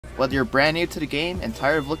Whether you're brand new to the game and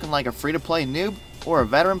tired of looking like a free-to-play noob, or a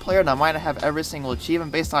veteran player that might have every single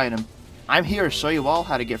achievement-based item, I'm here to show you all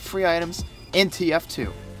how to get free items in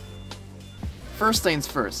TF2. First things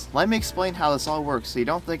first, let me explain how this all works so you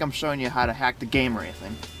don't think I'm showing you how to hack the game or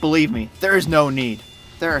anything. Believe me, there is no need.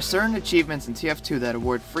 There are certain achievements in TF2 that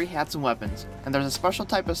award free hats and weapons, and there's a special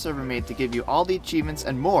type of server made to give you all the achievements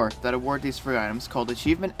and more that award these free items called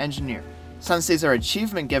Achievement Engineer. Since these are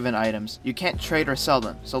achievement given items, you can't trade or sell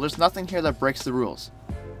them, so there's nothing here that breaks the rules.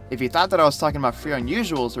 If you thought that I was talking about free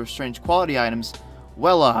unusuals or strange quality items,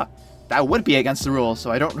 well that would be against the rules, so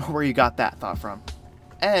I don't know where you got that thought from.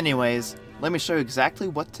 Anyways, let me show you exactly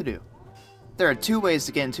what to do. There are two ways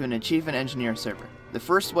to get into an Achievement Engineer server. The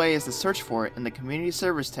first way is to search for it in the Community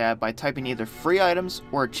Servers tab by typing either Free Items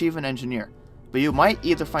or Achievement Engineer, but you might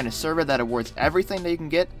either find a server that awards everything that you can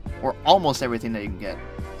get, or almost everything that you can get,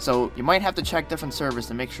 so you might have to check different servers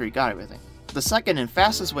to make sure you got everything. The second and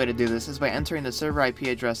fastest way to do this is by entering the server IP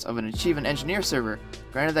address of an Achievement Engineer server,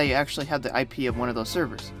 granted that you actually have the IP of one of those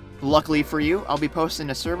servers. Luckily for you, I'll be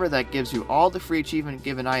posting a server that gives you all the free achievement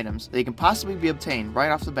given items that you can possibly be obtained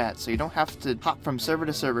right off the bat, so you don't have to hop from server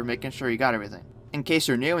to server making sure you got everything. In case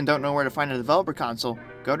you're new and don't know where to find a developer console,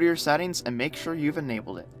 go to your settings and make sure you've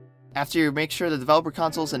enabled it. After you make sure the developer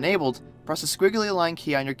console is enabled, press the squiggly line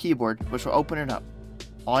key on your keyboard, which will open it up.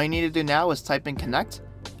 All you need to do now is type in connect,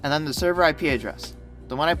 and then the server IP address.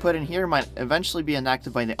 The one I put in here might eventually be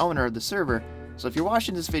enacted by the owner of the server, so if you're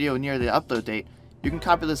watching this video near the upload date, you can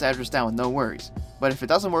copy this address down with no worries. But if it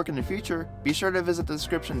doesn't work in the future, be sure to visit the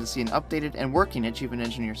description to see an updated and working Achievement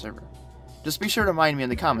Engineer server. Just be sure to remind me in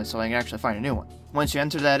the comments so I can actually find a new one. Once you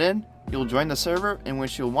enter that in, you'll join the server in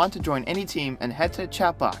which you'll want to join any team and head to the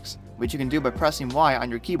chat box, which you can do by pressing Y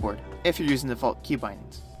on your keyboard if you're using default key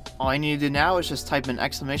bindings. All you need to do now is just type in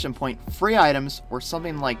 !free items or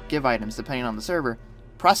something like give items depending on the server,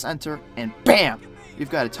 press enter, and BAM!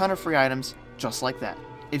 You've got a ton of free items just like that.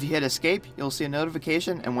 If you hit escape, you'll see a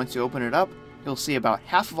notification, and once you open it up, you'll see about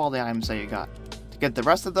half of all the items that you got. To get the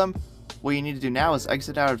rest of them, what you need to do now is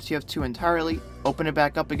exit out of TF2 entirely, open it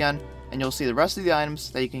back up again, and you'll see the rest of the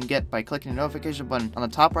items that you can get by clicking the notification button on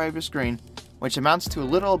the top right of your screen, which amounts to a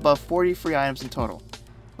little above 40 free items in total,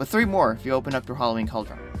 with 3 more if you open up your Halloween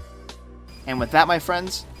Cauldron. And with that, my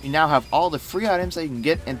friends, you now have all the free items that you can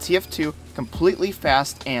get in TF2 completely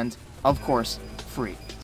fast and, of course, free.